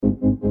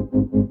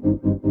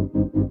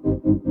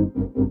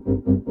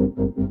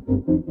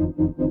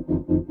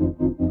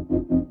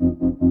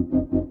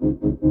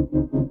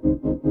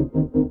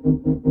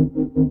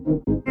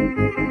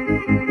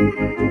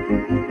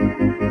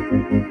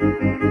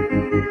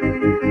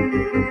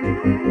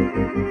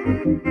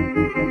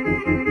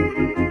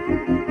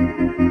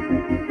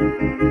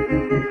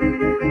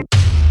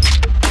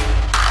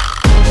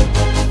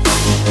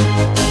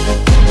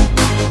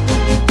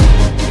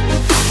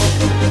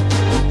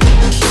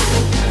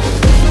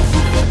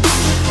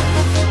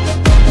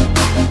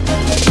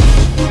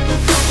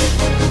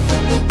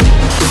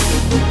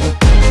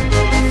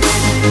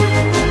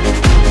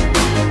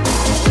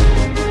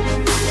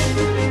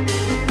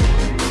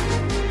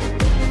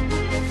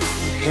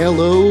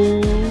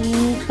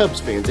Cubs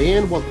fans,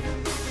 and welcome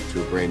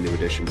to a brand new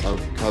edition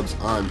of Cubs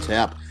on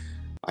Tap.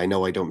 I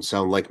know I don't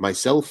sound like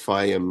myself.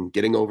 I am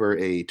getting over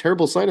a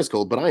terrible sinus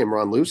cold, but I am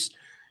Ron Luce,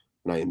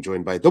 and I am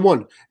joined by the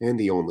one and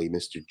the only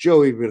Mr.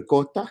 Joey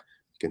Ricotta.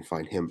 You can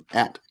find him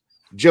at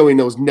Joey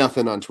Knows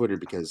Nothing on Twitter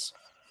because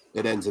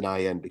it ends in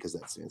IN because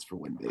that stands for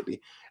win, baby.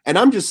 And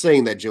I'm just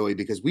saying that, Joey,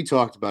 because we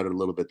talked about it a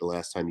little bit the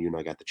last time you and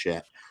I got the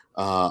chat.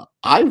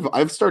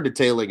 I've started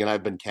tailing and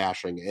I've been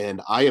cashing,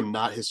 and I am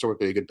not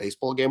historically a good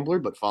baseball gambler,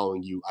 but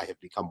following you, I have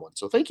become one.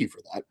 So thank you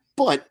for that.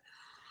 But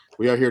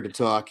we are here to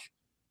talk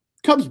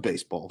Cubs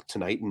baseball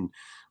tonight, and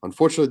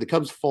unfortunately, the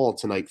Cubs fall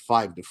tonight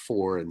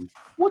 5-4, and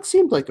what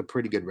seemed like a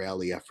pretty good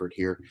rally effort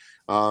here.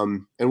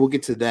 And we'll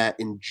get to that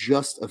in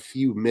just a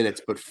few minutes.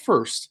 But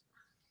first,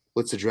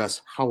 let's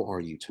address how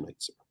are you tonight,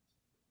 sir?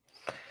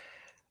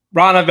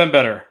 Ron, I've been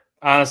better.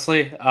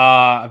 Honestly,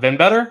 I've been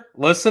better.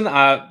 Listen,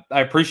 I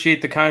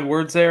appreciate the kind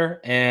words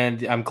there,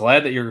 and I'm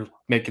glad that you're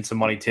making some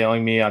money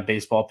tailing me on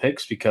baseball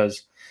picks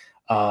because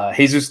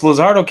Jesus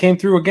Luzardo came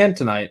through again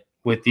tonight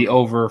with the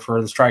over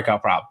for the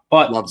strikeout prop.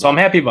 So I'm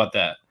happy about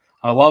that.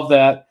 I love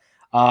that.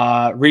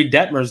 Reed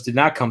Detmers did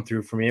not come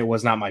through for me. It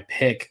was not my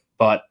pick,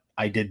 but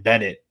I did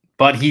bet it.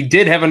 But he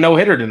did have a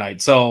no-hitter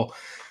tonight, so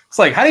it's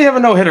like, how do you have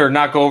a no-hitter and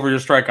not go over your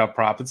strikeout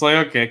prop? It's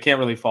like, okay, I can't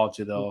really fault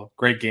you, though.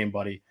 Great game,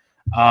 buddy.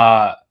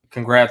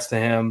 Congrats to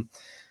him.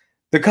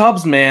 The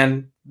Cubs,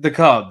 man. The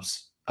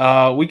Cubs.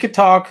 We could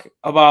talk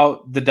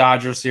about the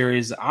Dodger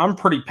series. I'm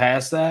pretty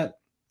past that.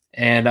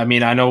 And, I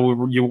mean, I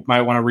know you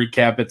might want to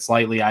recap it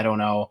slightly. I don't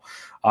know.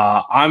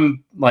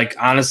 I'm,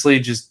 honestly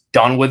just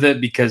done with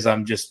it because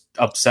I'm just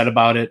upset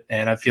about it.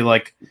 And I feel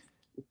like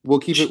We'll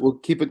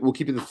keep it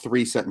to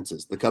 3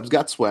 sentences. The Cubs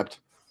got swept.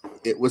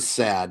 It was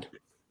sad.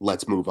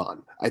 Let's move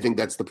on. I think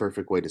that's the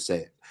perfect way to say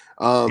it.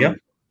 Yep.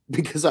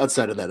 Because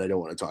outside of that, I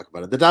don't want to talk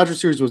about it. The Dodger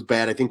series was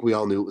bad. I think we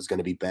all knew it was going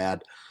to be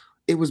bad.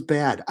 It was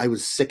bad. I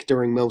was sick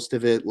during most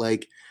of it.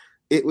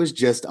 It was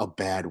just a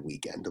bad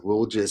weekend.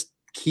 We'll just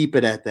keep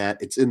it at that.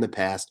 It's in the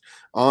past.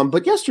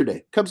 But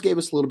yesterday, Cubs gave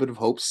us a little bit of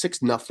hope.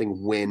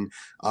 6-0 win.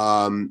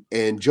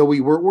 And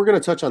Joey, we're going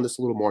to touch on this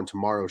a little more on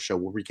tomorrow's show.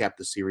 We'll recap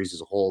the series as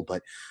a whole.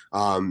 But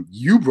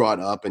you brought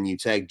up and you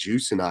tagged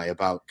Juice and I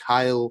about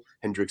Kyle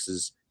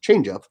Hendricks's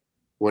changeup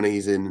when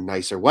he's in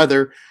nicer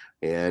weather,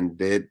 and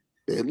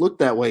it looked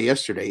that way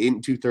yesterday.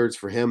 8 2/3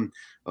 for him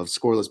of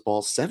scoreless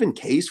balls, 7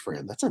 Ks for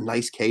him. That's a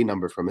nice K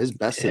number from his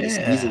best of the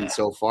season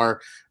so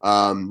far.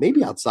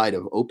 Maybe outside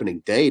of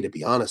opening day, to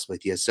be honest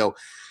with you. So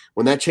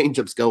when that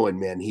changeup's going,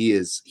 man, he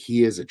is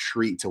a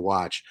treat to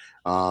watch.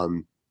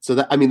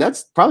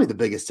 That's probably the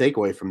biggest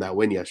takeaway from that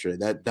win yesterday.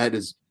 That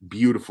is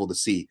beautiful to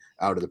see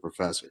out of the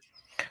professor.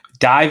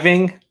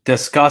 Diving,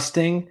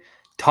 disgusting,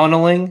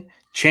 tunneling,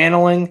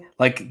 channeling,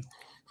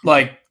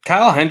 like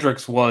Kyle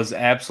Hendricks was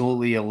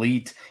absolutely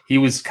elite. He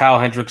was Kyle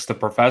Hendricks, the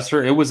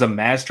professor. It was a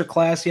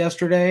masterclass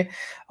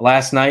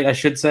last night, I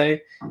should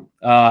say.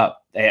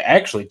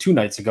 Actually 2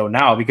 nights ago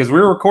now, because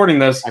we were recording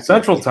this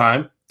Central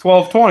Time,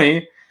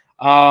 12:20,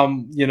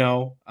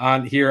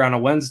 on here on a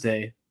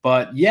Wednesday.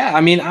 But yeah, I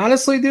mean,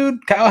 honestly,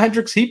 dude, Kyle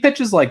Hendricks, he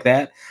pitches like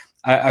that.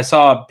 I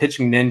saw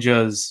Pitching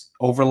Ninja's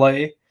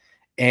overlay,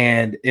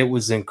 and it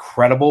was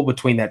incredible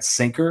between that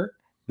sinker,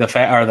 the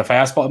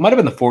fastball. It might have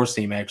been the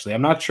 4-seam, actually.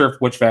 I'm not sure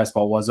which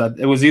fastball it was.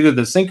 It was either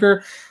the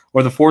sinker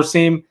or the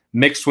 4-seam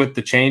mixed with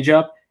the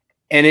changeup,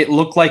 and it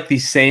looked like the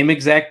same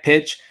exact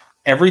pitch.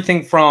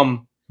 Everything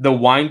from the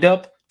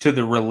windup to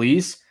the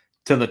release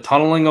to the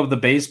tunneling of the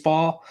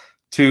baseball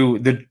until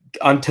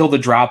the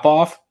drop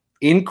off.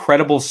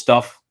 Incredible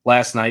stuff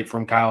last night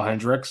from Kyle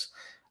Hendricks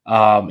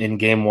in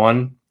Game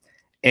 1.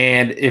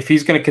 And if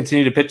he's going to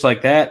continue to pitch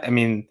like that, I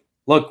mean,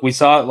 look, we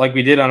saw it like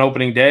we did on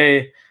opening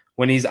day.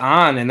 When he's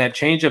on and that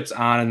changeup's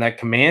on and that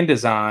command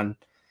is on,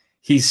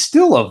 he's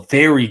still a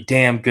very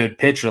damn good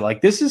pitcher.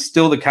 Like, this is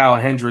still the Kyle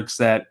Hendricks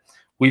that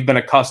we've been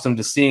accustomed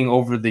to seeing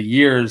over the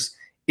years,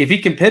 if he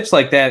can pitch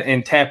like that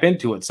and tap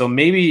into it. So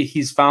maybe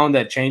he's found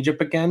that changeup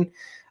again.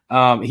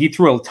 He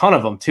threw a ton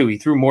of them too. He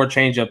threw more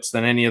changeups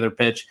than any other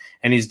pitch,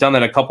 and he's done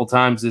that a couple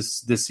times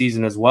this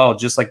season as well,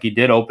 just like he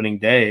did opening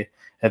day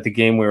at the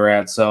game we were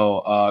at.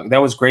 So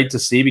that was great to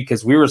see,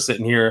 because we were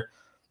sitting here.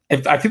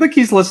 I feel like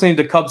he's listening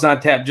to Cubs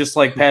on Tap just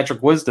like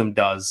Patrick Wisdom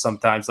does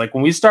sometimes. Like,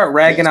 when we start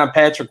ragging on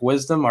Patrick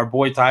Wisdom, our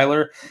boy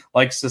Tyler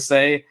likes to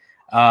say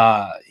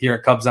here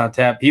at Cubs on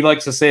Tap, he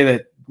likes to say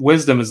that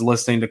Wisdom is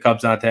listening to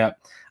Cubs on Tap.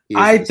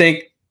 I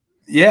think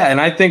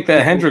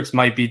that Hendricks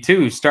might be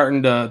too,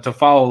 starting to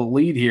follow the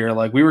lead here.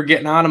 Like, we were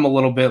getting on him a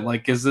little bit.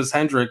 Like, is this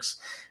Hendricks?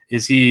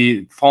 Is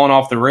he falling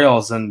off the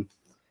rails? And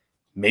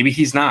maybe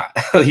he's not.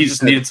 He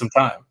just needed some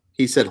time.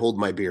 He said, "Hold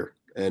my beer.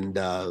 And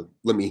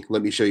let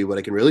me show you what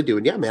I can really do."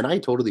 And yeah, man, I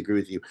totally agree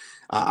with you.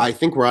 I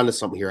think we're onto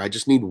something here. I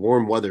just need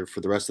warm weather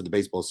for the rest of the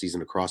baseball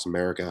season across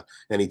America.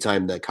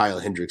 Anytime that Kyle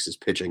Hendricks is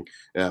pitching,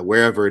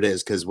 wherever it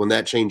is, because when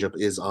that changeup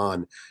is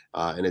on,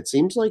 and it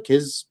seems like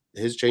his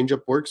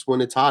changeup works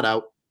when it's hot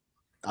out.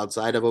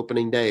 Outside of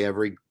opening day,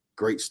 every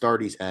great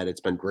start he's had,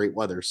 it's been great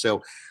weather.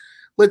 So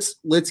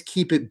let's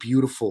keep it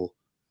beautiful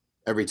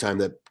every time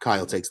that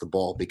Kyle takes the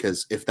ball,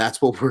 because if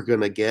that's what we're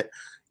gonna get,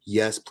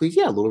 yes, please,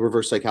 yeah, a little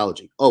reverse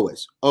psychology.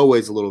 Always a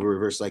little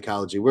reverse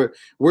psychology.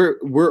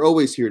 We're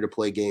always here to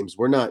play games.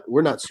 We're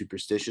not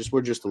superstitious.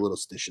 We're just a little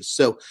stitious.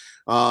 So,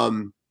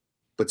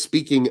 but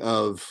speaking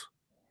of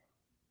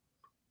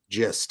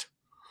just,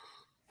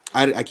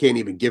 I can't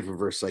even give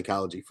reverse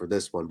psychology for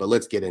this one, but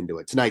let's get into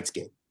it. Tonight's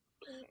game.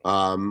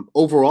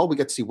 Overall, we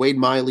got to see Wade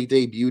Miley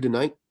debut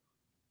tonight.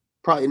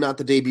 Probably not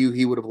the debut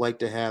he would have liked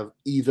to have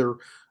either.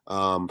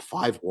 5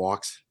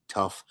 walks,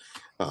 tough.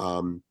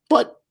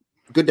 But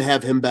good to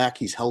have him back.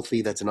 He's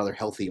healthy. That's another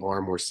healthy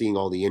arm. We're seeing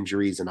all the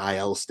injuries and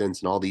IL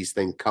stints and all these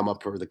things come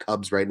up for the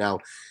Cubs right now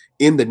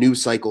in the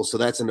news cycle. So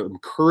that's an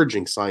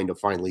encouraging sign to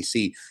finally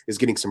see, is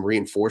getting some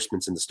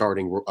reinforcements in the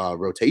starting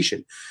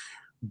rotation.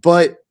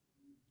 But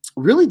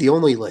really the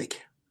only,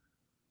 like,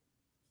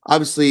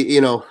 obviously,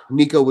 you know,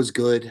 Nico was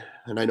good.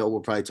 And I know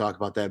we'll probably talk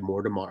about that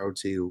more tomorrow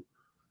too.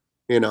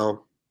 You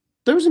know,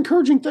 there was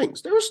encouraging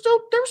things. There was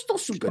still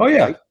some good. Oh,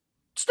 yeah. Right?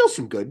 Still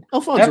some good.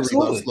 Alfonso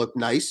Rivas looked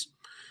nice.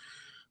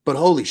 But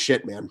holy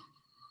shit, man.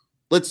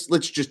 Let's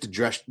just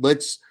address,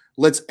 let's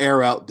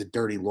air out the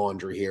dirty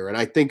laundry here. And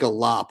I think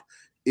Alop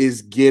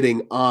is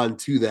getting on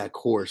to that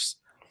course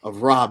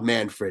of Rob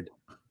Manfred.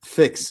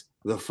 Fix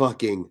the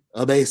fucking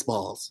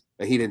baseballs.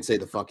 And he didn't say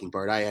the fucking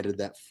part. I added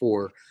that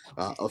for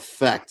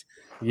effect.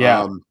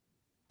 Yeah.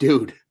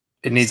 Dude.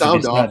 It needs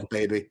sound to be off, said.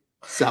 baby.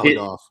 Sound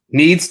off.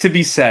 Needs to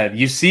be said.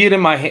 You see it in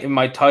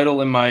my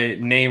title, in my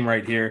name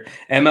right here.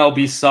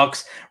 MLB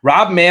sucks.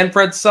 Rob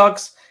Manfred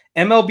sucks.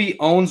 MLB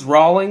owns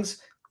Rawlings.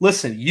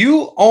 Listen,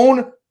 you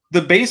own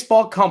the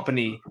baseball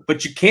company,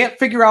 but you can't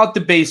figure out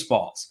the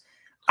baseballs.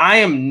 I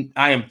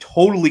am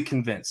totally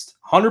convinced,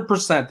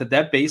 100%,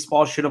 that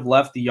baseball should have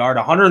left the yard.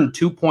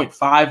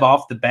 102.5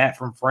 off the bat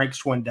from Frank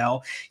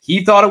Schwindel.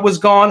 He thought it was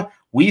gone.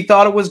 We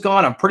thought it was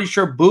gone. I'm pretty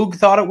sure Boog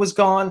thought it was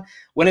gone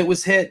when it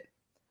was hit.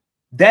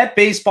 That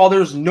baseball,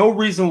 there's no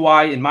reason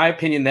why, in my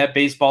opinion, that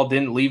baseball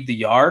didn't leave the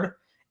yard,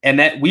 and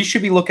that we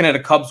should be looking at a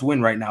Cubs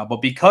win right now.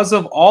 But because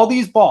of all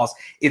these balls,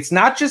 it's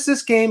not just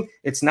this game.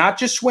 It's not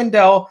just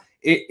Schwindel.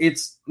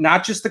 It's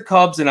not just the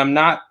Cubs, and I'm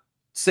not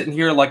sitting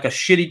here like a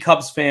shitty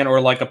Cubs fan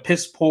or like a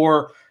piss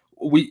poor,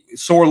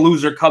 sore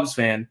loser Cubs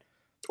fan.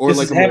 Or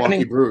like a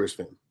Milwaukee Brewers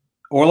fan.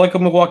 Or like a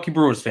Milwaukee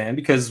Brewers fan,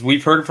 because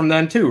we've heard it from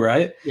them too,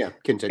 right? Yeah,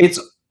 continue. It's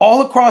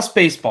all across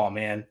baseball,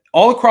 man.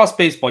 All across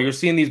baseball, you're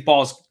seeing these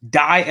balls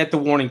die at the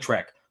warning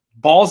track.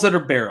 Balls that are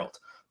barreled.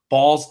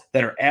 Balls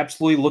that are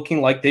absolutely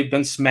looking like they've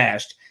been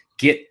smashed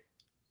get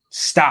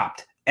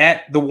stopped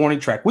at the warning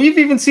track. We've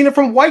even seen it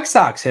from White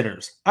Sox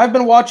hitters. I've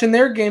been watching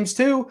their games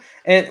too,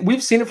 and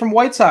we've seen it from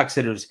White Sox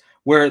hitters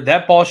where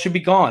that ball should be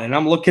gone. And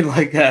I'm looking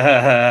like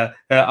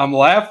I'm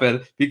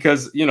laughing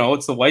because, you know,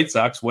 it's the White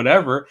Sox,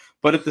 whatever.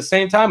 But at the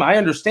same time, I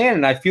understand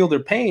and I feel their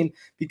pain,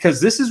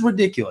 because this is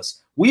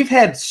ridiculous. We've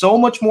had so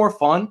much more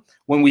fun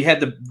when we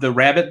had the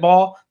rabbit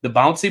ball, the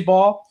bouncy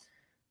ball.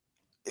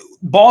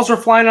 Balls are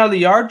flying out of the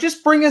yard.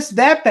 Just bring us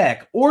that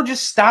back, or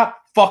just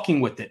stop fucking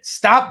with it.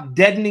 Stop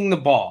deadening the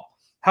ball.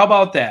 How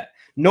about that?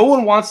 No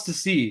one wants to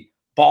see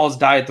balls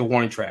die at the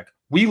warning track.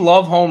 We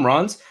love home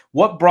runs.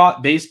 What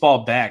brought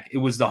baseball back? It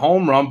was the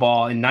home run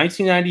ball in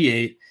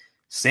 1998.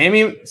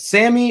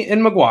 Sammy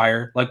and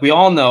McGuire, like we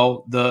all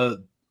know,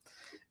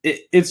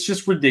 it's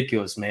just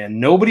ridiculous, man.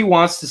 Nobody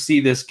wants to see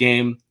this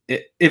game.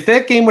 If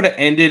that game would have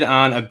ended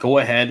on a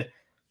go-ahead,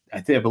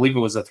 I believe it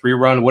was a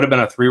 3-run, would have been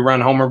a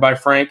 3-run homer by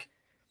Frank.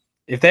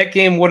 If that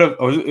game would have,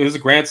 it was a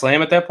grand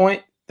slam at that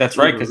point. That's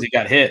right, because he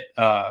got hit.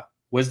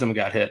 Wisdom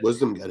got hit.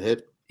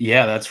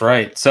 Yeah, that's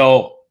right.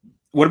 So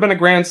would have been a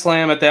grand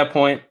slam at that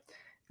point.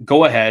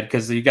 Go ahead,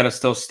 because you got to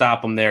still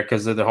stop them there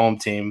because of the home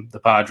team, the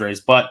Padres.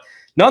 But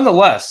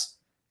nonetheless,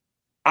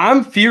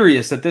 I'm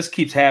furious that this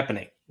keeps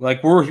happening.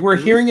 Like we're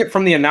hearing it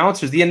from the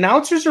announcers. The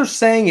announcers are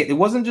saying it. It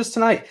wasn't just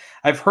tonight.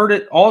 I've heard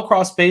it all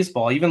across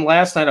baseball. Even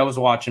last night I was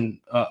watching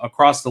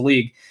across the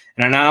league.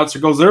 An announcer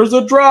goes, "There's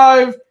a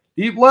drive,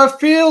 deep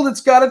left field. It's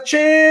got a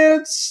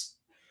chance."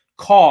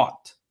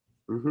 Caught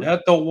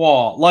at the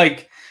wall.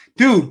 Like,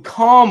 dude,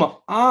 come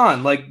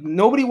on. Like,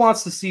 nobody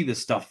wants to see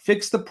this stuff.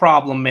 Fix the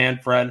problem,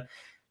 Manfred.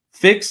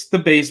 Fix the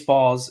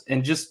baseballs,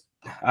 and just,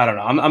 I don't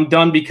know. I'm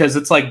done, because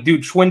it's like,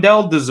 dude,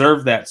 Schwindel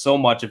deserved that so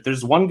much. If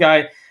there's one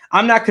guy,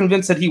 I'm not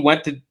convinced that he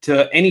went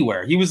to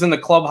anywhere. He was in the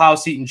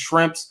clubhouse eating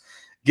shrimps,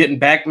 getting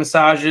back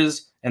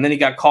massages, and then he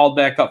got called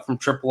back up from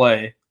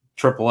AAA,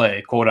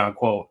 quote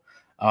unquote.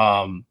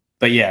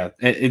 But yeah,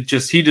 it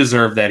just, he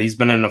deserved that. He's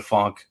been in a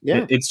funk.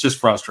 Yeah. It's just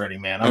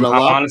frustrating, man. I'm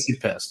honestly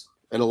pissed.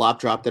 And Alop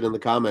dropped it in the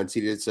comments.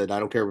 He said, "I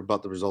don't care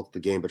about the result of the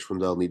game, but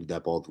Schwindel needed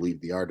that ball to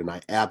leave the yard." And I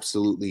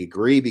absolutely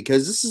agree,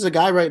 because this is a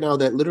guy right now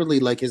that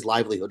literally, like, his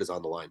livelihood is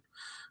on the line.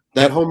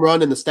 That home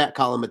run in the stat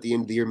column at the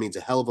end of the year means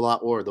a hell of a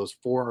lot more. Those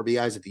 4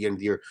 RBIs at the end of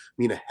the year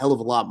mean a hell of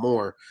a lot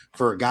more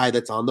for a guy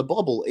that's on the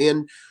bubble.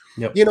 And,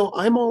 you know,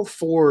 I'm all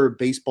for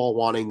baseball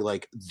wanting,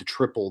 like, the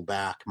triple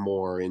back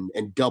more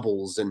and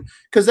doubles, and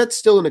because that's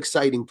still an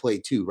exciting play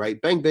too, right?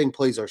 Bang bang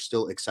plays are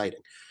still exciting.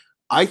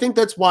 I think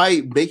that's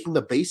why making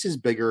the bases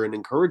bigger and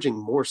encouraging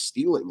more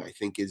stealing, I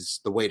think,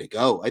 is the way to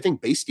go. I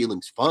think base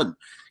stealing's fun.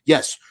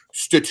 Yes,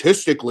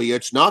 statistically,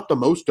 it's not the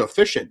most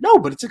efficient. No,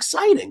 but it's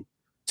exciting.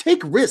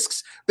 Take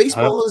risks.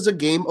 Baseball is a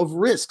game of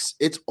risks.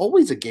 It's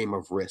always a game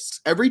of risks.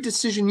 Every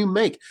decision you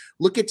make.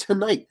 Look at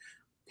tonight.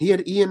 He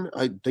had Ian,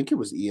 I think it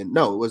was Ian.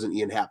 No, it wasn't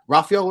Ian Happ.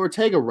 Rafael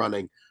Ortega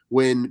running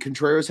when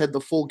Contreras had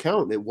the full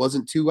count. It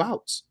wasn't 2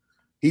 outs.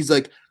 He's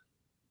like,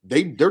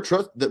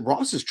 that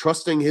Ross is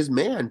trusting his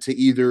man to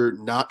either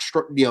not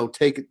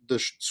take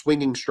the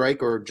swinging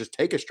strike or just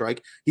take a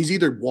strike. He's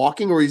either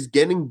walking or he's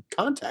getting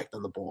contact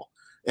on the ball,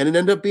 and it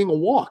ended up being a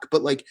walk.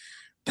 But like,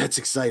 that's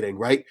exciting,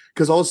 right?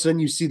 Because all of a sudden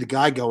you see the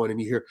guy going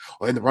and you hear,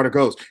 oh, and the runner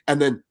goes, and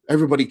then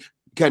everybody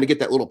kind of get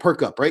that little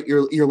perk up, right?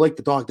 You're like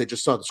the dog that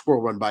just saw the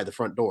squirrel run by the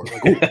front door.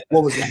 Like,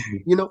 what was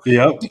that?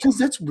 Yeah. Because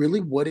that's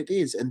really what it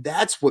is, and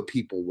that's what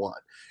people want.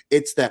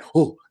 It's that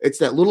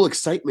little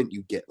excitement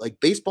you get. Like,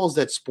 baseball's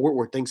that sport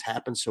where things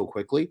happen so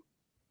quickly,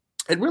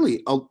 and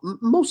really,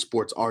 most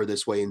sports are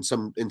this way in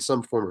some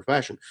form or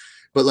fashion.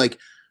 But like,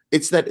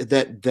 it's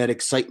that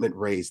excitement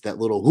raised, that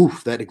little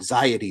oof, that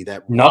anxiety,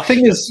 that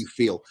nothing is you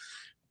feel.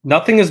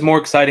 Nothing is more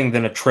exciting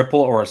than a triple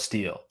or a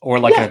steal or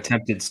like an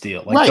attempted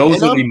steal. Like,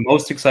 those are the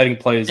most exciting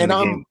plays in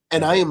the game.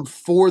 And I am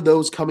for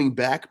those coming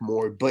back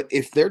more. But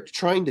if they're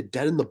trying to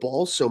deaden the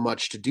ball so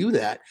much to do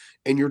that,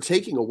 and you're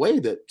taking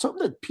away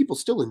something that people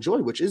still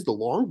enjoy, which is the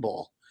long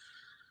ball,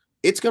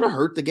 it's going to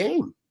hurt the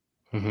game.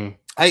 Mm-hmm.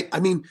 I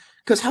mean,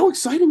 because how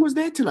exciting was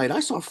that tonight?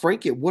 I saw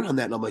Frank get wood on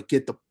that, and I'm like,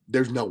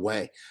 there's no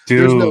way. Dude.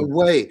 There's no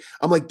way.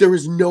 I'm like, there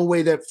is no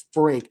way that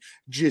Frank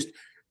just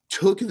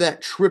took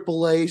that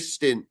AAA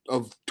stint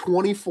of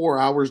 24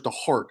 hours to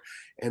heart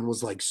and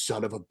was like,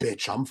 son of a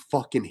bitch, I'm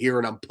fucking here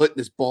and I'm putting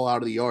this ball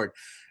out of the yard.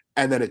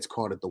 And then it's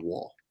caught at the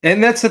wall.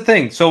 And that's the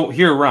thing. So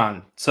here,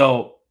 Ron,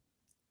 so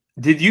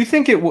did you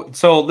think it would?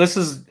 So this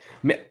is,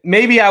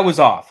 maybe I was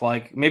off.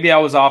 Like, maybe I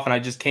was off and I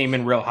just came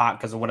in real hot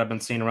because of what I've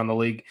been seeing around the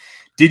league.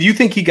 Did you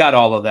think he got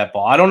all of that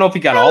ball? I don't know if he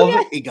got all of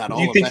it. He got all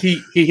of it. Do you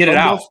think he hit it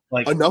out?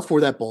 Like, enough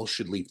where that ball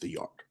should leave the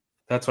yard.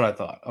 That's what I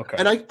thought. Okay.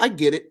 And I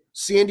get it.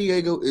 San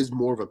Diego is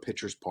more of a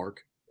pitcher's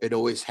park. It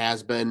always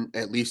has been,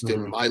 at least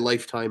in my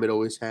lifetime, it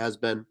always has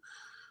been.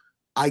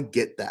 I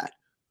get that.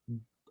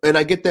 And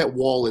I get that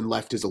wall in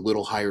left is a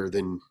little higher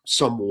than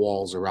some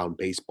walls around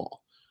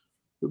baseball.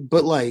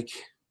 But, like,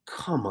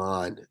 come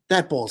on.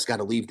 That ball's got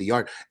to leave the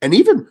yard. And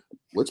even,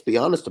 let's be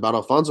honest about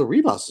Alfonso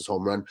Rivas'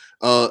 home run.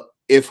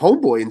 If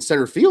homeboy in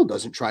center field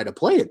doesn't try to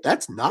play it,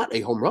 that's not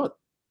a home run.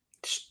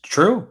 It's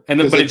true. And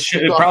but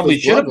it probably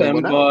should have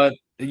been, but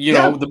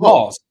the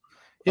balls.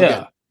 Yeah.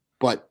 Again,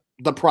 but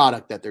the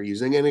product that they're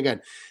using, and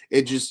again,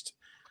 it just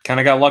kind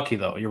of got lucky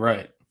though. You're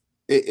right.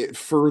 It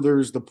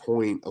furthers the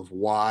point of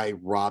why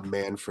Rob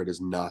Manfred is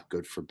not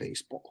good for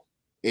baseball.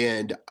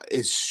 And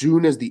as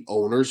soon as the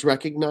owners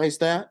recognize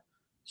that,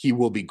 he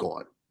will be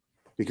gone,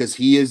 because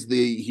he's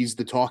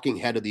the talking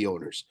head of the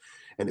owners.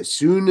 And as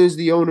soon as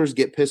the owners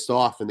get pissed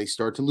off and they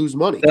start to lose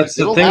money, that's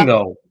the thing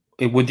though.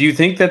 Would you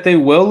think that they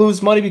will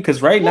lose money?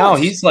 Because right now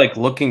he's like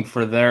looking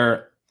for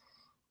their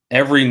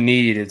every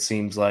need, it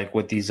seems like,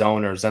 with these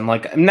owners, and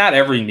like, not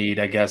every need,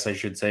 I guess I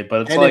should say,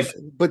 but it's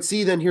but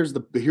see, then here's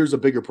a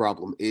bigger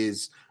problem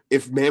is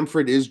if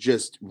Manfred is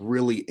just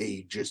really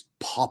a just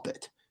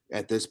puppet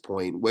at this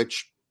point,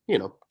 which,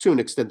 to an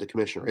extent the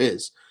commissioner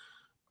is,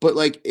 but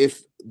like,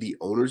 if the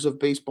owners of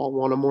baseball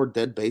want a more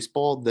dead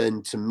baseball,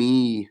 then to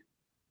me,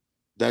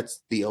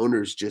 that's the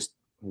owners just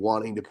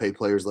wanting to pay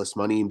players less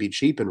money and be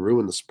cheap and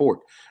ruin the sport.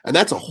 And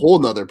that's a whole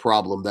nother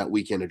problem that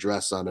we can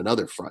address on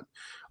another front.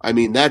 I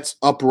mean, that's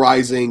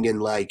uprising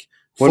and like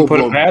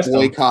full-blown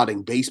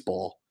boycotting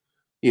baseball,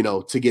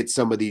 to get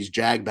some of these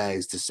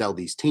jagbags to sell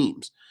these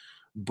teams.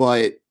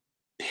 But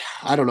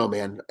I don't know,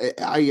 man.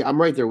 I'm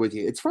right there with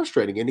you. It's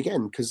frustrating. And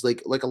again, because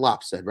like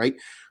Alop said, right,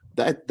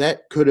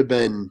 that could have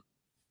been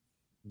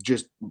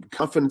just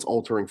confidence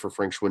altering for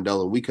Frank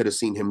Schwindel, and we could have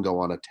seen him go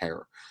on a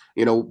tear.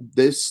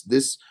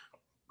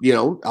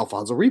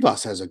 Alfonso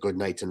Rivas has a good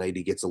night tonight.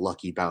 He gets a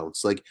lucky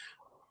bounce. Like,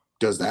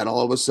 does that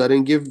all of a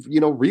sudden give,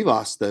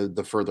 Rivas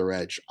the further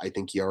edge? I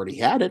think he already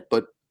had it,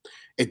 but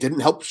it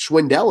didn't help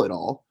Schwindel at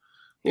all.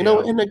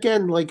 And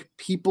again, like,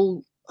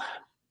 people,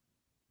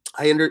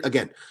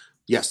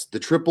 yes, the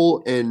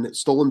triple and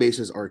stolen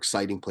bases are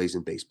exciting plays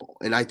in baseball.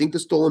 And I think the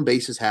stolen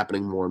base is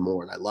happening more and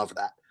more, and I love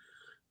that.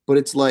 But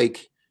it's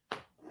like,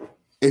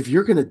 if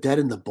you're going to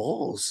deaden the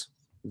balls,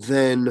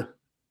 then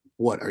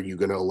what, are you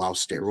going to allow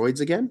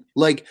steroids again?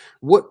 Like,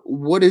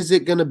 what is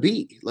it going to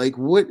be? Like,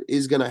 what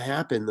is going to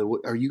happen?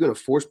 Are you going to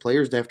force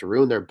players to have to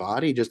ruin their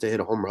body just to hit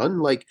a home run?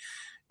 Like,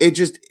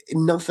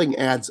 nothing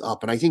adds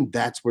up. And I think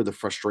that's where the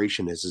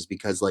frustration is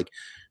because like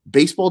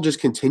baseball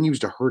just continues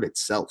to hurt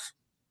itself.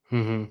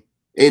 Mm-hmm.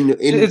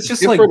 It's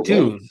just like,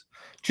 dude,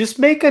 just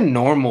make a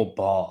normal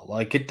ball.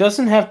 Like, it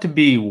doesn't have to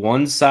be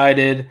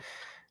one-sided,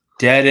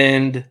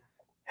 dead-end,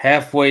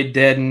 halfway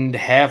deadened,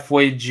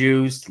 halfway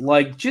juiced.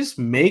 Like, just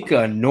make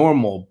a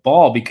normal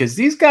ball, because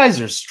these guys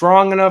are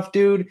strong enough,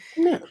 dude.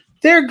 Yeah.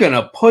 They're going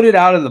to put it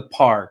out of the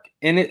park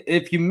And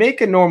if you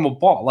make a normal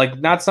ball, like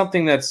not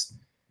something that's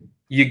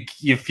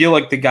you feel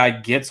like the guy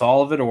gets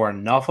all of it or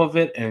enough of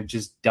it and it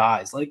just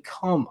dies. Like,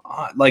 come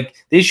on.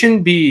 Like, they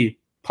shouldn't be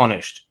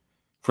punished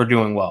for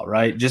doing well,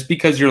 right? Just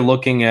because you're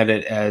looking at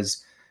it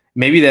as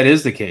maybe that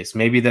is the case.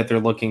 Maybe that they're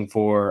looking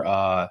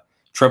for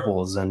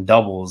triples and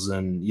doubles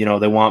and, you know,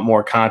 they want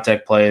more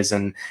contact plays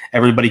and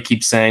everybody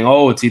keeps saying,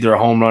 oh, it's either a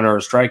home run or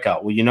a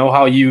strikeout. Well, you know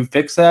how you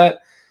fix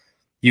that?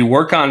 You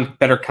work on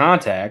better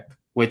contact,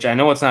 which I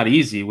know it's not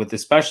easy with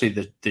especially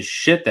the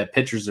shit that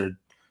pitchers are.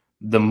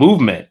 The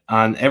movement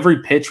on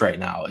every pitch right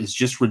now is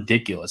just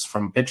ridiculous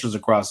from pitchers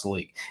across the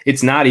league.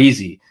 It's not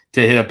easy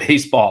to hit a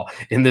baseball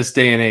in this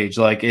day and age.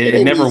 Like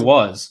it never easy.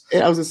 was.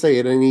 I was gonna say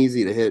it ain't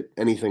easy to hit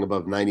anything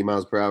above 90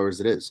 miles per hour as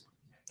it is.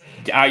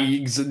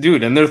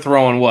 Dude, and they're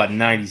throwing what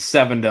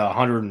 97 to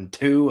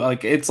 102.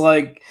 Like it's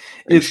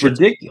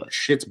ridiculous.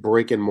 Shit's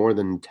breaking more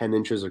than 10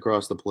 inches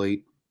across the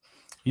plate.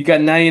 You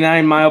got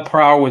 99 mile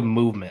per hour with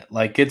movement.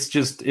 Like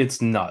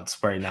it's nuts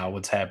right now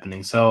what's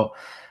happening.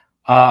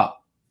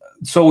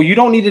 So you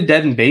don't need to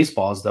deaden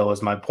baseballs, though,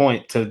 is my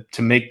point, to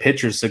make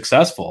pitchers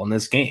successful in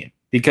this game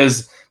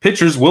because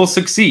pitchers will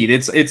succeed.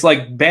 It's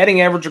like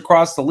batting average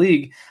across the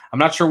league. I'm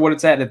not sure what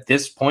it's at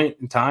this point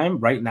in time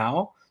right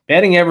now.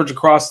 Batting average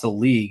across the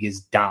league is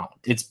down.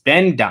 It's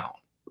been down.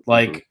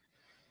 Like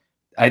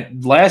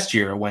last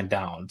year it went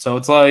down. So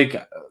it's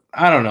like,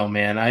 I don't know,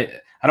 man. I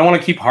don't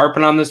want to keep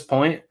harping on this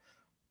point,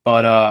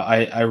 but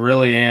I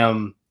really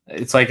am.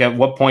 It's like, at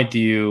what point do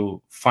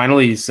you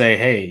finally say,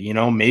 hey, you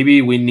know,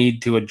 maybe we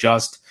need to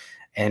adjust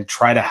and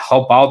try to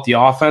help out the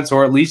offense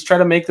or at least try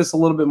to make this a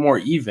little bit more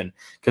even?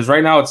 Because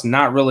right now it's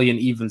not really an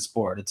even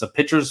sport. It's a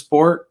pitcher's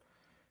sport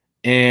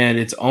and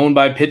it's owned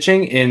by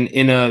pitching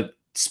in a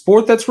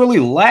sport that's really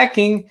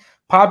lacking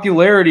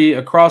popularity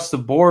across the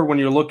board when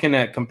you're looking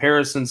at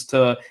comparisons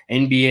to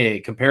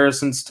NBA,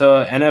 comparisons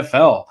to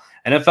NFL.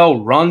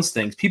 NFL runs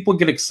things. People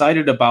get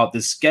excited about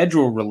the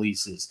schedule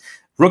releases,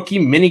 rookie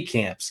mini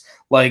camps.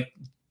 Like,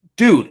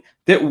 dude,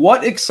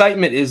 what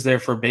excitement is there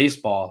for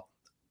baseball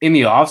in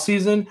the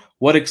offseason?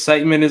 What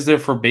excitement is there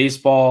for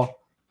baseball?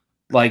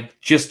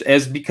 Like, just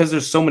as because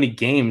there's so many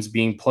games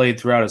being played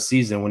throughout a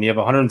season. When you have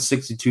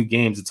 162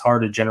 games, it's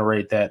hard to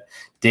generate that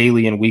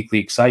daily and weekly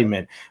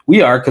excitement.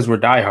 We are, because we're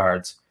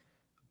diehards,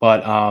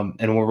 but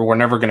and we're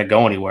never going to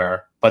go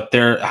anywhere. But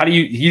how do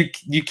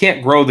you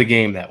can't grow the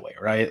game that way,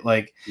 right?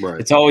 Like, right.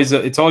 It's always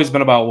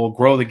been about, well,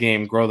 grow the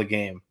game.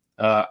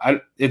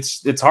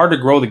 It's hard to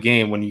grow the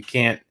game when you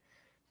can't.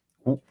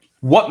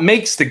 What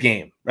makes the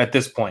game at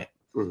this point?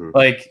 Mm-hmm.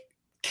 Like,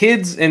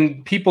 kids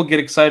and people get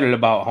excited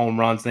about home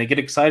runs. And they get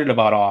excited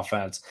about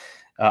offense.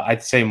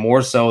 I'd say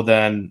more so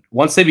than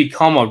once they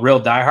become a real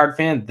diehard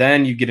fan,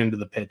 then you get into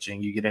the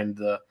pitching. You get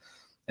into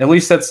at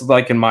least that's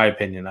like, in my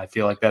opinion, I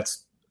feel like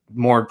that's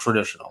more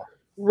traditional.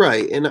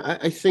 Right. And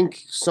I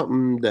think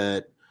something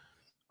that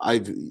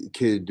you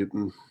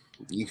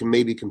can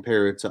maybe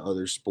compare it to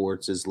other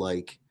sports is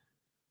like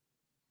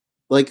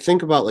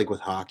think about like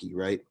with hockey,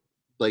 right?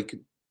 Like,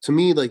 to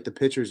me, like the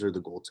pitchers are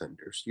the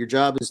goaltenders. Your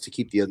job is to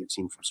keep the other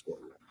team from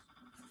scoring.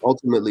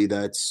 Ultimately,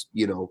 that's,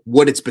 you know,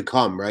 what it's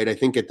become, right? I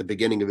think at the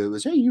beginning of it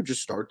was, hey, you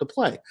just start the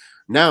play.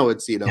 Now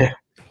it's, you know,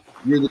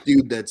 you're the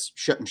dude that's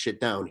shutting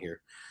shit down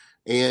here.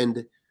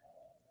 And,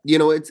 you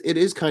know, it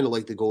is kind of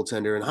like the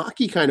goaltender. And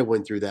hockey kind of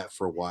went through that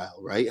for a while,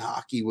 right?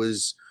 Hockey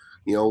was,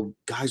 you know,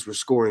 guys were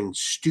scoring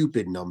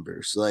stupid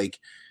numbers. Like,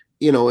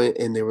 you know,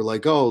 and they were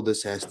like, oh,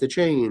 this has to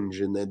change.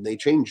 And then they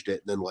changed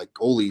it. And then like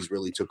goalies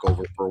really took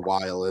over for a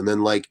while. And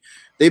then like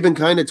they've been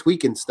kind of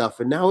tweaking stuff.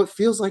 And now it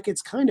feels like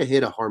it's kind of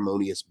hit a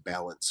harmonious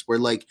balance where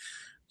like,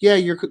 yeah,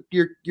 your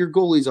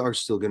goalies are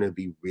still going to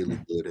be really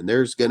good. And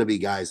there's going to be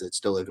guys that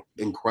still have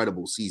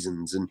incredible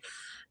seasons. And,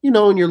 you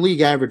know, and your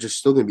league average is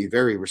still going to be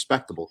very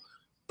respectable.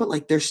 But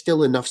like there's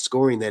still enough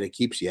scoring that it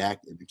keeps you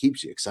active. It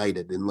keeps you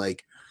excited. And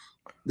like,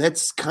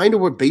 that's kind of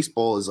where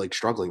baseball is like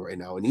struggling right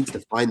now. It needs to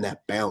find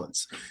that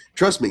balance.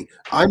 Trust me,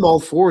 I'm all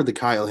for the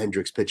Kyle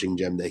Hendricks pitching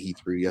gem that he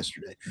threw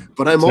yesterday,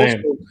 but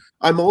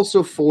I'm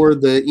also for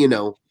the, you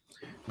know,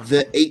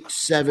 the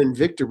 8-7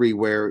 victory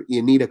where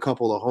you need a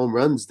couple of home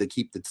runs to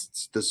keep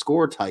the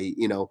score tight.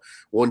 You know,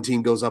 one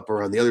team goes up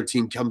around, the other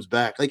team comes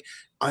back. Like,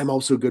 I'm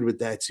also good with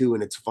that too.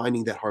 And it's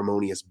finding that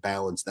harmonious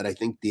balance that I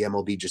think the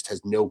MLB just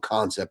has no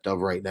concept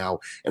of right now.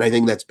 And I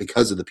think that's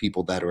because of the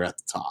people that are at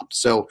the top.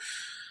 So,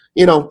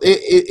 you know,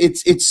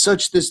 it's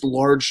such this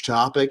large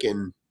topic.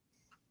 And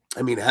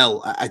I mean,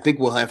 hell, I think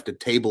we'll have to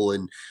table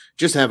and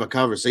just have a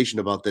conversation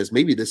about this.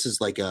 Maybe this is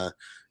like a,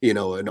 you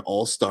know, an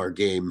all-star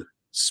game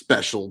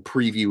special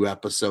preview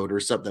episode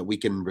or something that we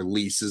can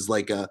release is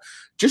like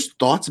just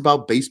thoughts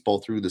about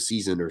baseball through the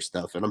season or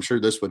stuff. And I'm sure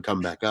this would come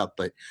back up,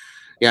 but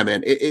yeah,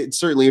 man, it's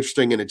certainly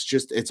interesting. And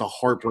it's a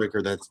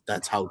heartbreaker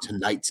that's how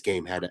tonight's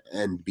game had to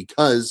end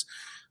because,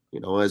 you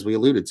know, as we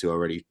alluded to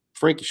already,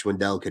 Frankie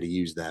Schwindel could have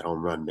used that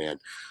home run, man.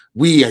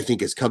 I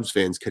think, as Cubs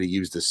fans, could have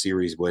used a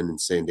series win in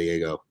San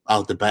Diego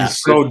out the bat.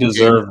 He's so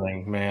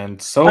deserving, man.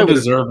 So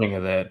deserving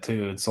of that,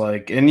 too. It's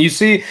like, and you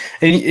see,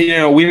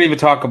 and we didn't even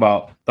talk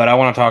about, but I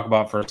want to talk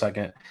about for a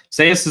second.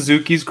 Seiya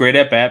Suzuki's great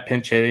at bat,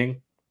 pinch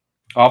hitting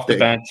off the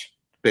bench.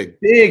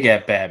 Big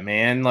at bat,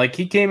 man. Like,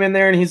 he came in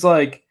there and he's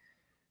like,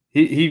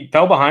 he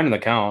fell behind in the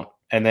count,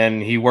 and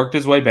then he worked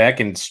his way back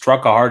and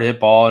struck a hard hit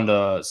ball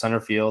into center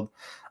field.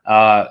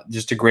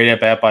 Just a great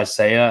at bat by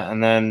Seiya.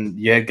 And then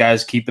you had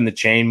guys keeping the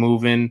chain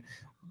moving.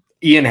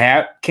 Ian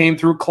Happ came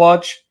through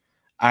clutch.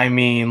 I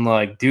mean,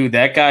 like, dude,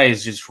 that guy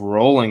is just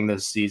rolling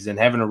this season,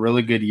 having a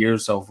really good year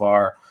so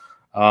far.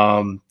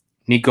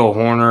 Nico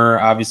Hoerner,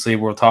 obviously,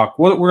 we're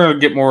going to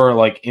get more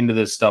like into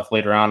this stuff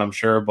later on, I'm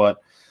sure. But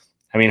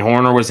I mean,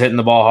 Hoerner was hitting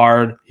the ball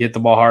hard. He hit the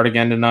ball hard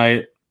again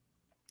tonight.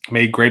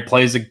 Made great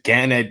plays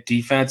again at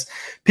defense.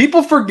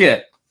 People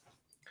forget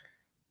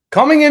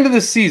coming into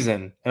the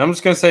season, and I'm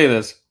just going to say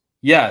this.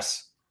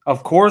 Yes,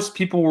 of course,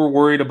 people were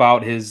worried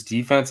about his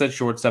defense at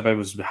shortstop. It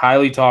was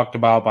highly talked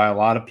about by a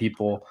lot of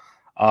people.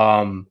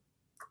 And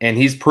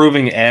he's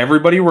proving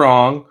everybody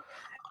wrong.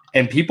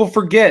 And people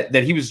forget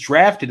that he was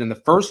drafted in the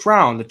first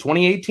round, the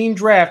 2018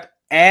 draft,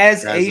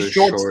 as a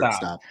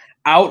shortstop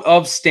out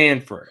of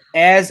Stanford,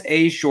 as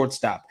a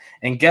shortstop.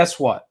 And guess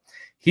what?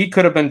 He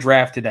could have been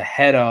drafted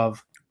ahead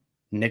of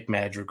Nick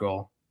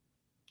Madrigal.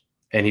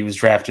 And he was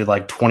drafted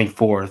like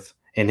 24th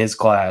in his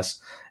class.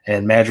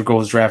 And Madrigal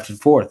was drafted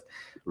 4th.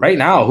 Right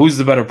now, who's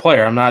the better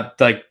player? I'm not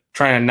like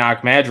trying to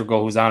knock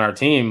Madrigal, who's on our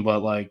team,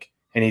 but like,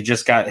 and he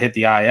just got hit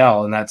the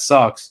IL, and that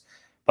sucks.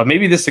 But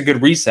maybe this is a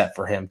good reset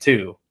for him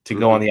too, to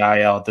go on the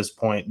IL at this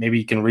point. Maybe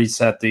he can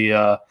reset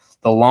the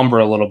lumber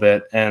a little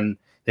bit and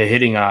the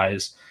hitting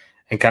eyes,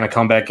 and kind of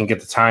come back and get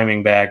the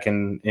timing back,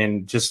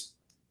 and just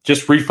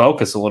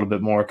refocus a little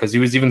bit more, because he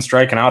was even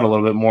striking out a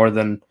little bit more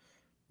than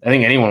I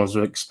think anyone was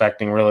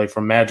expecting really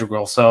from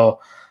Madrigal. So,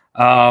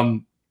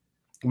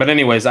 but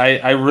anyways,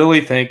 I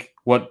really think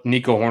what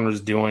Nico Hoerner is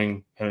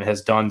doing and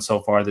has done so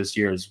far this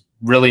year is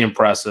really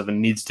impressive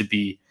and needs to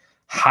be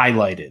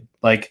highlighted.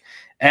 Like,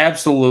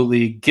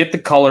 absolutely get the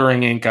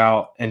coloring ink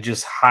out and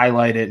just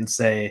highlight it and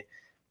say,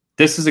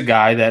 this is a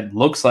guy that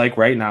looks like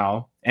right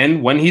now,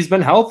 and when he's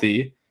been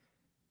healthy,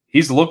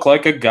 he's looked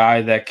like a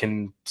guy that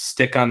can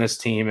stick on this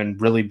team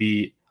and really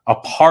be a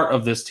part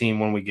of this team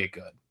when we get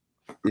good.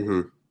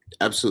 Mm-hmm.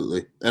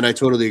 Absolutely. And I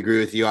totally agree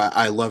with you.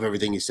 I love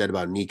everything you said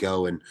about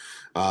Nico. And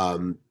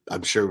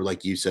I'm sure,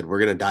 like you said, we're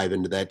going to dive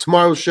into that.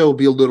 Tomorrow's show will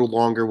be a little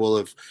longer. We'll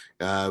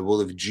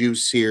have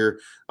Juice here.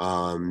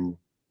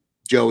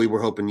 Joey,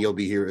 we're hoping you'll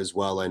be here as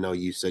well. I know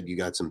you said you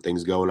got some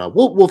things going on.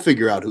 We'll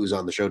figure out who's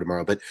on the show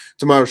tomorrow. But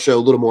tomorrow's show, a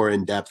little more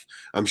in depth.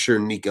 I'm sure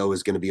Nico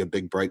is going to be a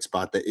big bright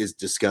spot that is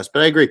discussed.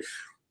 But I agree.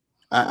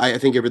 I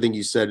think everything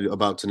you said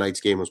about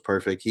tonight's game was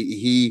perfect.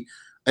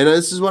 And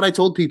this is what I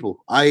told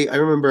people. I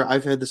remember I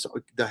had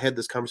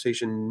this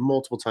conversation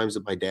multiple times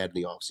with my dad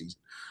in the offseason.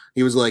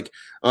 He was like,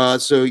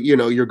 so,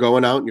 you're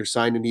going out and you're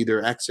signing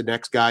either X and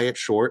X guy at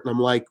short. And I'm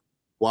like,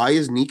 why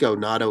is Nico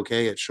not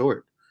okay at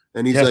short?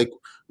 And he's like,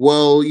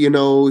 well,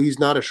 he's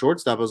not a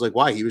shortstop. I was like,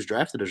 why? He was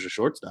drafted as a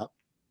shortstop.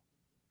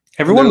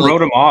 Everyone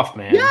wrote him off,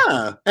 man.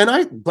 Yeah.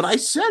 But I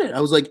said it.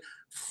 I was like,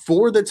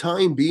 for the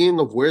time being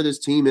of where this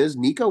team is,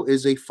 Nico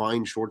is a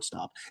fine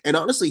shortstop. And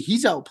honestly,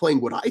 he's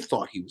outplaying what I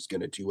thought he was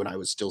going to do when I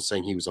was still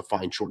saying he was a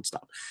fine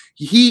shortstop.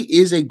 He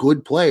is a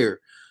good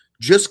player.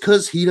 Just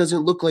because he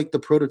doesn't look like the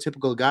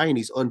prototypical guy and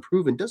he's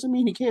unproven doesn't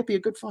mean he can't be a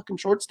good fucking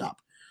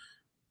shortstop.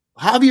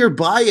 Javier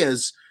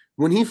Baez,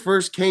 when he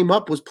first came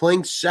up, was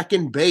playing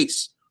second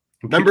base.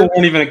 Remember? People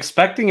weren't even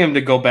expecting him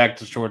to go back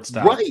to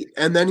shortstop. Right.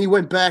 And then he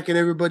went back, and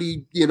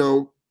everybody, you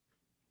know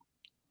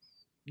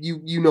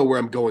where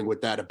I'm going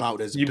with that about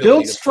his ability. You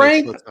build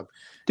strength.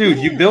 Dude,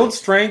 you build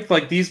strength.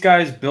 Like, these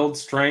guys build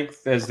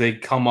strength as they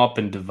come up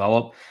and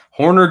develop.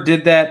 Hoerner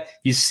did that.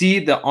 You see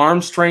the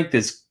arm strength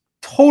is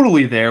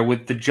totally there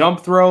with the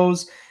jump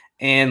throws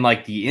and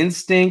like the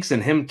instincts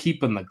and him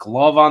keeping the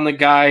glove on the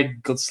guy,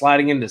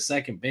 sliding into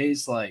second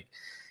base. Like,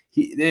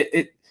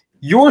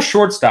 your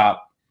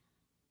shortstop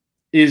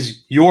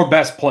is your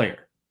best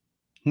player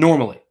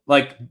normally,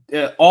 like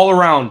all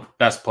around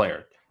best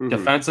player.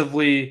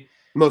 Defensively,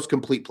 most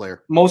complete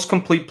player.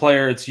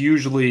 It's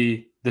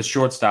usually the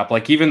shortstop.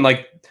 Like, even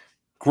like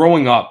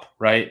growing up,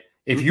 right?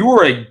 If you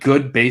were a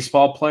good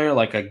baseball player,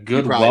 like a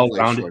good,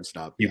 well-rounded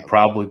shortstop, you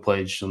probably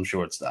played some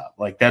shortstop.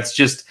 Like, that's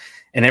just,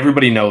 and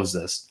everybody knows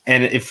this.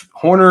 And if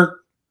Hoerner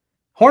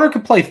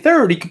could play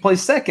third, he could play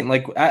second.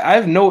 Like,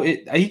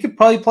 he could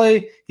probably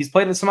play. He's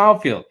played in some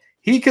outfield.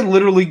 He could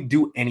literally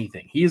do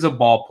anything. He is a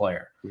ball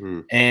player.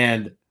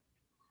 And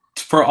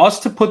for us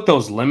to put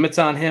those limits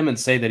on him and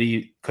say that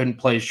he couldn't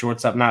play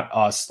shortstop, not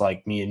us,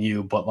 like me and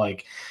you, but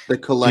like the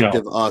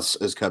collective us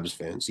as Cubs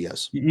fans,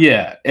 yes.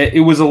 Yeah,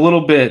 it was a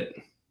little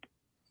bit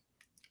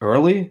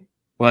early.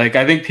 Like,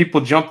 I think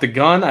people jumped the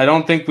gun. I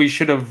don't think we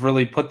should have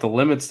really put the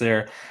limits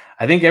there.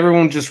 I think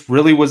everyone just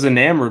really was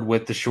enamored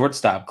with the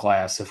shortstop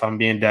class, if I'm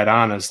being dead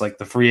honest. Like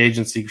the free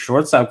agency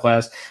shortstop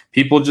class,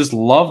 people just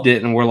loved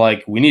it and were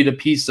like, we need a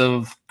piece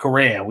of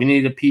Correa. We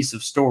need a piece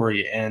of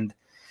Story. And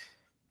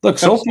look,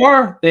 so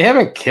far, they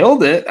haven't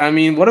killed it. I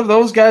mean, what have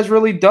those guys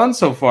really done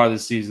so far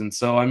this season?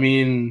 So, I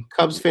mean,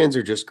 Cubs fans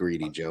are just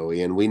greedy,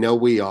 Joey, and we know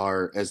we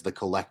are as the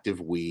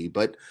collective we,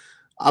 but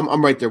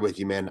I'm right there with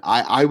you, man.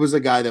 I was a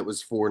guy that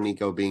was for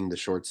Nico being the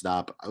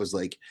shortstop. I was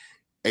like,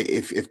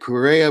 if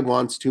Correa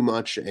wants too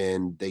much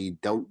and they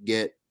don't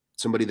get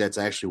somebody that's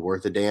actually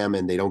worth a damn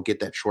and they don't get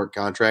that short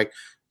contract,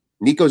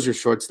 Nico's your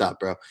shortstop,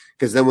 bro.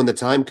 Because then when the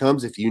time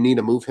comes, if you need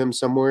to move him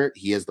somewhere,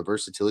 he has the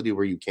versatility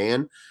where you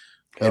can.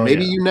 And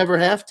maybe you never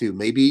have to.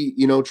 Maybe,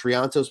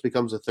 Triantos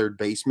becomes a third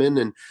baseman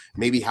and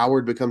maybe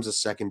Howard becomes a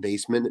second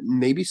baseman.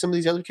 Maybe some of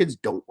these other kids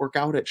don't work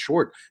out at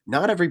short.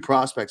 Not every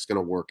prospect's going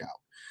to work out.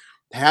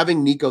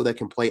 Having Nico that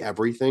can play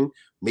everything,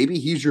 maybe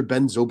he's your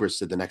Ben Zobrist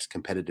to the next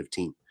competitive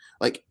team.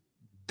 Like,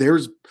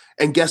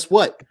 and guess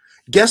what?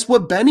 Guess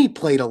what Benny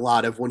played a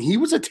lot of when he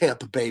was a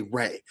Tampa Bay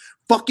Ray?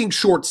 Fucking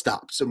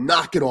shortstop. So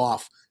knock it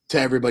off to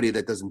everybody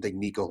that doesn't think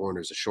Nico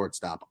Hoerner's a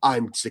shortstop.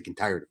 I'm sick and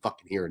tired of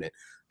fucking hearing it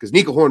because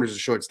Nico Hoerner's a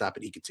shortstop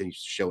and he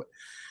continues to show it.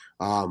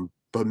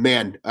 But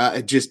man,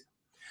 I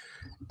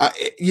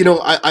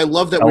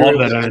love that we're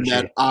on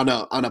that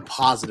on a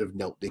positive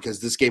note because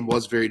this game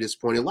was very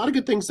disappointing. A lot of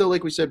good things though,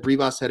 like we said,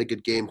 Rivas had a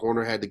good game.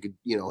 Hoerner had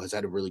has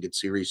had a really good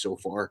series so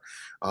far.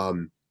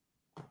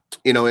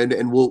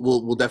 And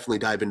we'll definitely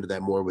dive into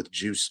that more with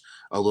Juice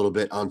a little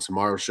bit on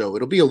tomorrow's show.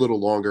 It'll be a little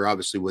longer,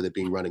 obviously, with it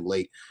being running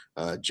late.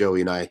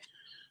 Joey and I,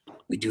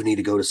 we do need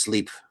to go to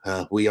sleep.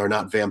 We are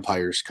not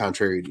vampires,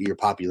 contrary to your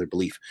popular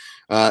belief.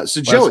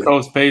 So Joey, West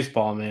Coast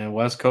baseball, man.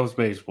 West Coast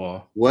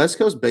baseball. West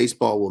Coast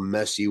baseball will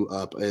mess you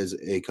up as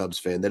a Cubs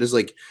fan. That is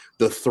like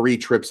the 3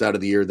 trips out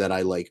of the year that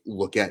I like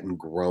look at and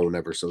groan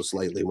ever so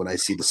slightly when I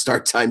see the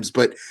start times.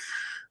 But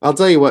I'll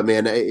tell you what,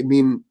 man. I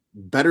mean,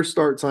 better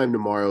start time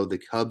tomorrow. The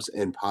Cubs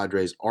and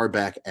Padres are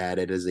back at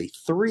it as a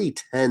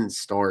 3:10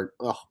 start.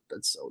 Oh,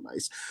 that's so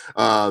nice.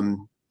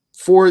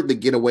 For the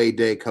getaway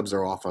day, Cubs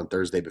are off on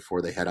Thursday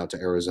before they head out to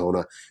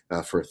Arizona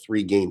for a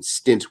 3-game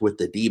stint with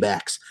the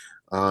D-backs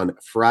on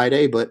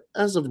Friday. But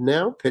as of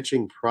now,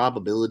 pitching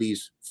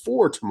probabilities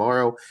for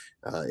tomorrow,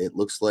 it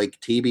looks like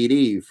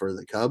TBD for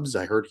the Cubs.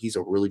 I heard he's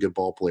a really good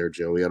ball player,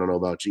 Joey. I don't know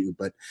about you,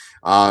 but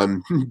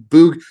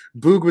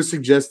Boog was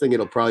suggesting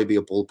it'll probably be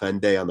a bullpen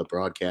day on the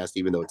broadcast,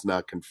 even though it's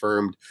not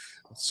confirmed.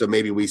 So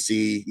maybe we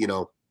see,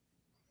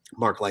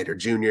 Mark Leiter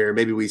Jr.,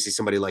 maybe we see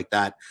somebody like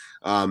that,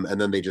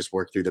 and then they just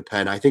work through the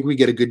pen. I think we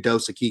get a good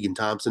dose of Keegan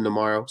Thompson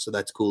tomorrow, so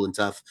that's cool and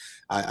tough.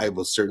 I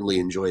will certainly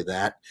enjoy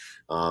that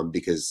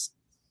because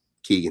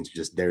Keegan's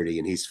just dirty,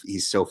 and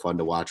he's so fun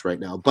to watch right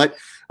now. But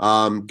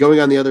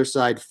going on the other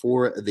side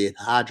for the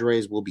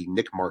Padres will be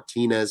Nick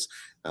Martinez,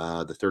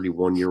 the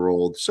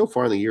 31-year-old. So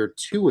far in the year,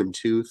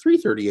 2-2,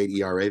 3.38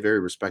 ERA,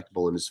 very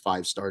respectable in his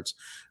 5 starts.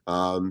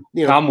 I'm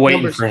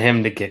waiting for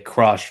him to get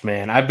crushed,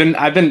 man. I've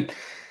been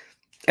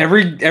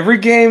every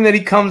game that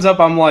he comes up,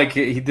 I'm like,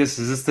 is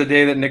this the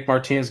day that Nick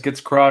Martinez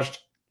gets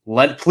crushed?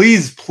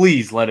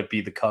 Please let it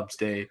be the Cubs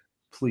day,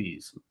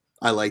 please.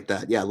 I like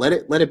that. Yeah, let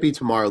it be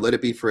tomorrow. Let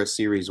it be for a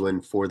series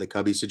win for the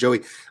Cubbies. So,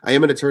 Joey, I am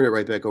going to turn it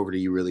right back over to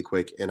you really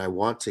quick, and I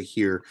want to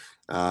hear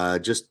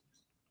just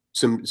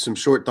some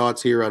short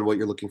thoughts here on what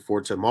you're looking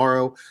for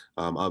tomorrow.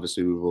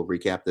 Obviously, we will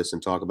recap this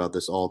and talk about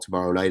this all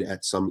tomorrow night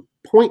at some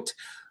point.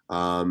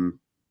 And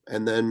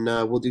then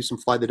we'll do some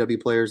Fly the W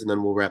players, and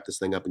then we'll wrap this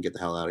thing up and get the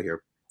hell out of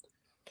here.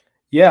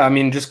 Yeah, I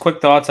mean, just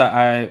quick thoughts.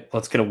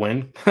 Let's get a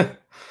win.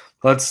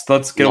 let's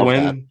get a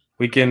win. That.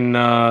 We can.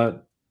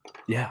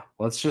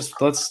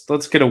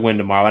 Let's get a win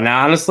tomorrow. And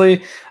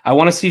honestly, I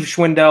want to see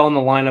Schwindel in the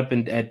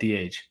lineup at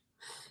DH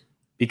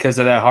because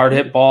of that hard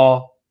hit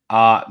ball.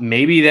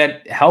 Maybe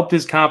that helped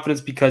his confidence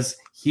because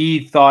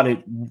he thought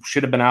it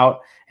should have been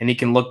out, and he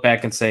can look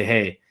back and say,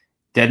 "Hey,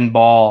 dead and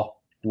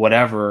ball,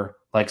 whatever."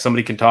 Like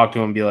somebody can talk to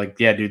him and be like,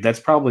 "Yeah, dude, that's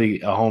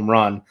probably a home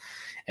run."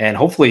 And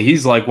hopefully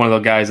he's like one of the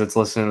guys that's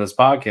listening to this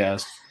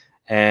podcast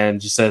and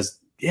just says,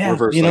 yeah,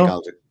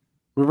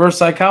 reverse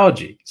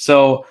psychology.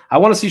 So I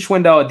want to see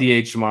Schwindel at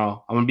DH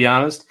tomorrow. I'm going to be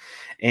honest.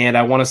 And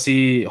I want to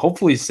see,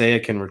 hopefully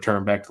Seiya can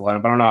return back to the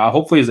lineup. I don't know.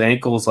 Hopefully his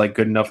ankle is like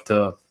good enough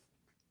to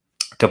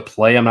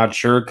play. I'm not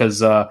sure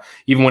because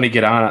even when he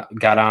got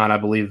on, I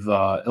believe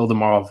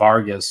Ildemaro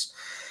Vargas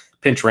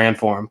pinch ran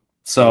for him.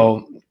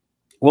 So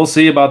we'll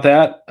see about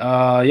that.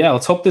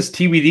 Let's hope this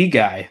TBD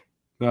guy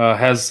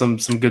has some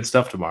good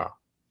stuff tomorrow.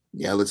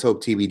 Yeah, let's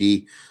hope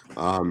TBD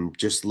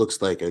just looks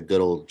like a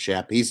good old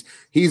chap.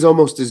 He's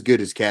almost as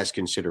good as Cash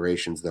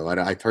Considerations, though.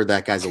 I've heard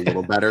that guy's a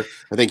little better.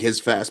 I think his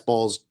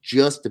fastball's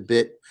just a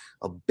bit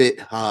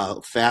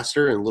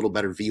faster and a little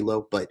better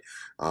velo, but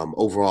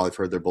overall, I've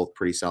heard they're both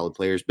pretty solid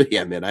players. But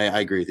yeah, man,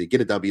 I agree with you.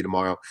 Get a W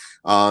tomorrow.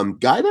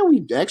 Guy that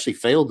we actually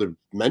failed to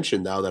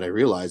mention now that I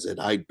realize it,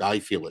 I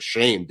feel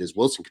ashamed is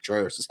Wilson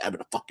Contreras is having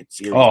a fucking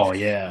series. Oh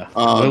yeah,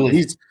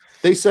 really?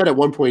 They said at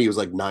one point he was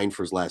like 9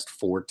 for his last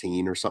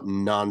 14 or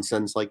something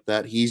nonsense like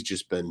that. He's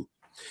just been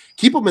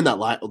keep him in that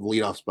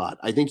leadoff spot.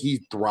 I think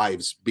he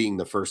thrives being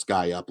the first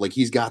guy up. Like,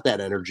 he's got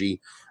that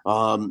energy.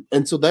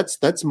 And so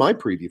that's my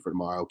preview for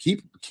tomorrow.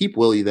 Keep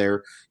Willie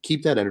there.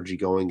 Keep that energy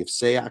going. If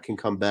Sayoc can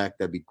come back,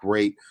 that'd be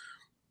great.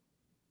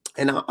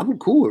 And I'm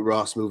cool with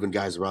Ross moving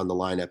guys around the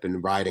lineup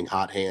and riding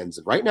hot hands.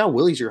 Right now,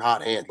 Willie's your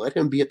hot hand. Let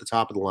him be at the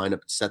top of the lineup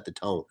and set the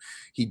tone.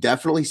 He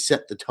definitely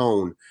set the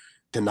tone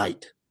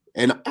tonight.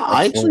 And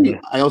I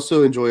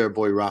also enjoy our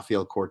boy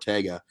Rafael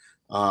Cortega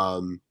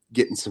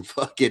getting some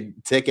fucking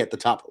tick at the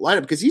top of the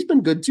lineup because he's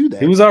been good too.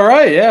 He was all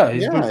right. Yeah,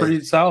 he's been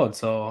pretty solid.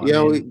 So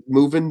he's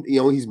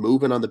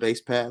moving on the base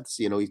paths.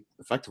 He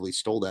effectively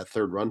stole that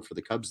third run for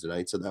the Cubs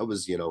tonight. So that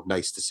was,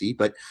 nice to see.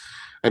 But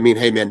I mean,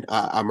 hey man,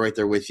 I'm right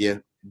there with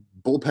you.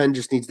 Bullpen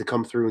just needs to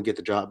come through and get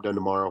the job done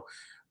tomorrow.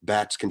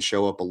 Bats can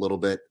show up a little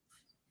bit.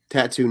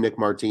 Tattoo Nick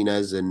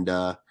Martinez, and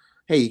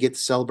hey, you get to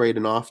celebrate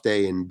an off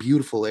day in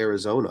beautiful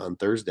Arizona on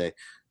Thursday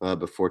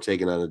before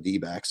taking on the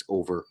D-backs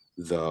over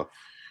the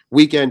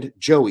weekend.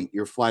 Joey,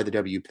 your Fly the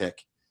W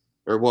pick.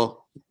 We're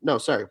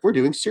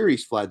doing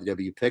series Fly the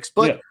W picks,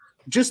 but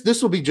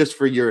this will be just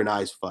for your and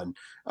I's fun.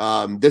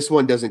 This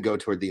one doesn't go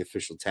toward the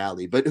official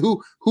tally, but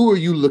who are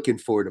you looking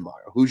for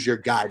tomorrow? Who's your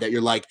guy that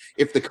you're like,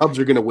 if the Cubs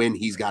are going to win,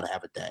 he's got to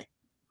have a day?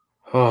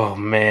 Oh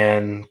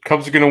man,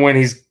 Cubs are going to win.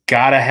 He's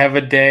got to have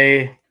a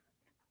day.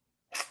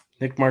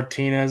 Nick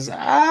Martinez.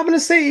 I'm going to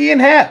say Ian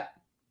Happ.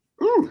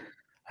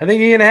 I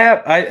think Ian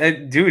Happ.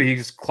 Dude,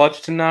 he's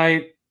clutch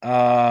tonight.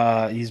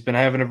 He's been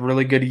having a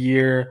really good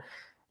year.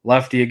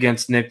 Lefty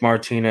against Nick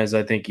Martinez.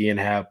 I think Ian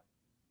Happ.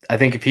 I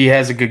think if he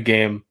has a good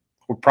game,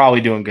 we're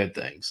probably doing good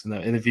things.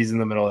 And if he's in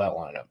the middle of that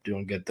lineup,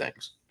 doing good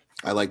things.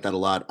 I like that a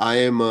lot. I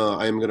am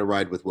going to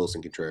ride with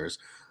Wilson Contreras.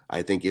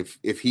 I think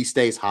if he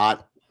stays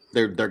hot,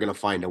 they're going to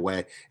find a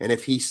way. And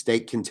if he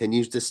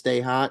continues to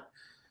stay hot,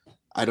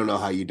 I don't know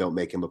how you don't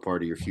make him a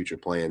part of your future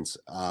plans.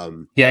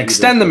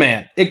 Extend the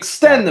man.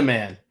 Extend the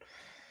man.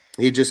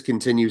 He just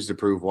continues to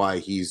prove why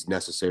he's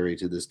necessary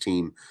to this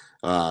team,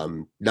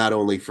 not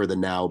only for the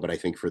now, but I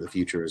think for the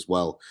future as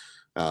well.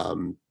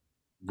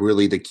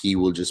 Really, the key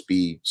will just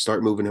be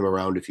start moving him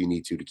around if you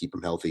need to keep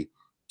him healthy.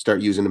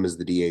 Start using him as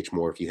the DH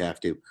more if you have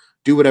to.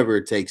 Do whatever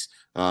it takes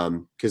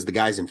because the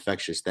guy's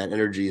infectious. That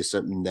energy is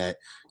something that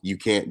you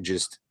can't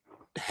just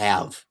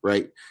have,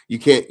 right? You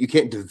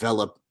can't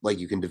develop like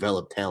you can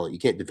develop talent. You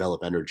can't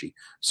develop energy.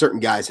 Certain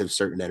guys have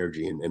certain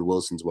energy, and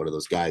Wilson's one of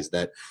those guys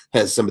that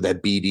has some of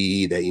that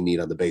BDE that you need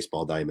on the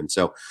baseball diamond.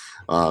 So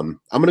I'm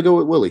going to go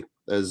with Willie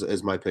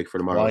as my pick for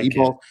tomorrow.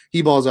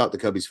 He balls out. The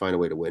Cubbies find a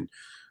way to win.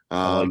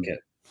 I like it.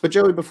 But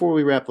Joey, before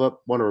we wrap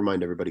up, want to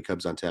remind everybody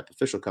Cubs on Tap,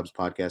 official Cubs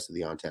podcast of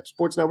the On Tap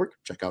Sports Network.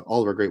 Check out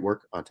all of our great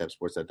work on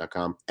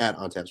TapSportsNet.com, at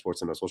On Tap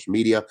Sports on social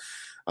media.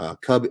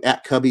 At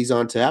Cubbies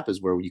on Tap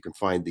is where you can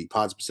find the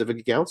pod specific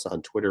accounts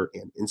on Twitter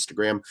and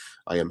Instagram.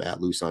 I am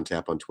at Loose on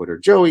Tap on Twitter.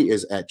 Joey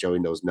is at Joey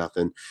Knows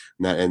Nothing,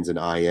 and that ends in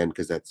IN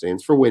because that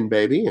stands for Win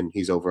Baby. And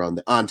he's over on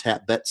the On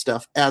Tap Bet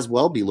stuff as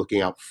well. Be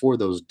looking out for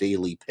those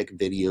daily pick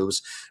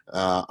videos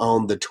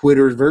on the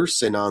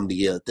Twitterverse and on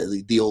the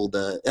old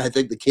I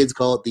think the kids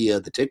call it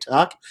the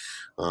TikTok.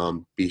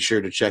 Be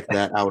sure to check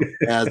that out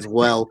as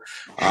well.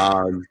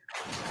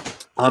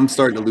 I'm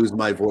starting to lose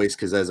my voice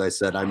because, as I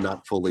said, I'm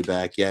not fully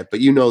back yet. But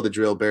you know the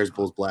drill: Bears,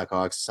 Bulls,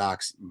 Blackhawks,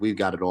 Sox. We've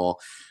got it all.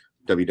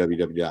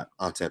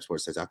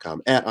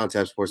 www.ontapsportsnet.com, at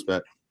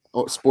OnTapSportsNet.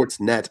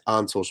 Sportsnet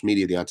on social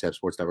media, the On Tap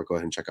Sports Network. Go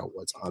ahead and check out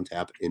what's on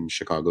tap in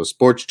Chicago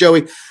sports.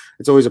 Joey,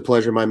 it's always a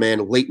pleasure, my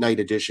man. Late night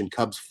edition.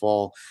 Cubs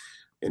fall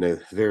in a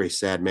very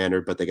sad manner,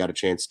 but they got a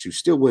chance to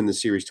still win the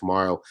series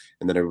tomorrow,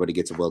 and then everybody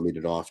gets a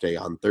well-needed off day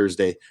on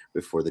Thursday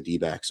before the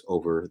D-backs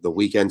over the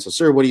weekend. So,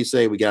 sir, what do you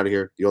say we get out of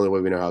here the only way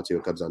we know how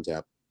to? Cubs on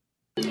Tap.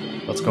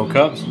 Let's go,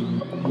 Cubs.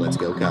 Let's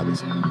go,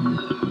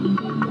 Cubbies.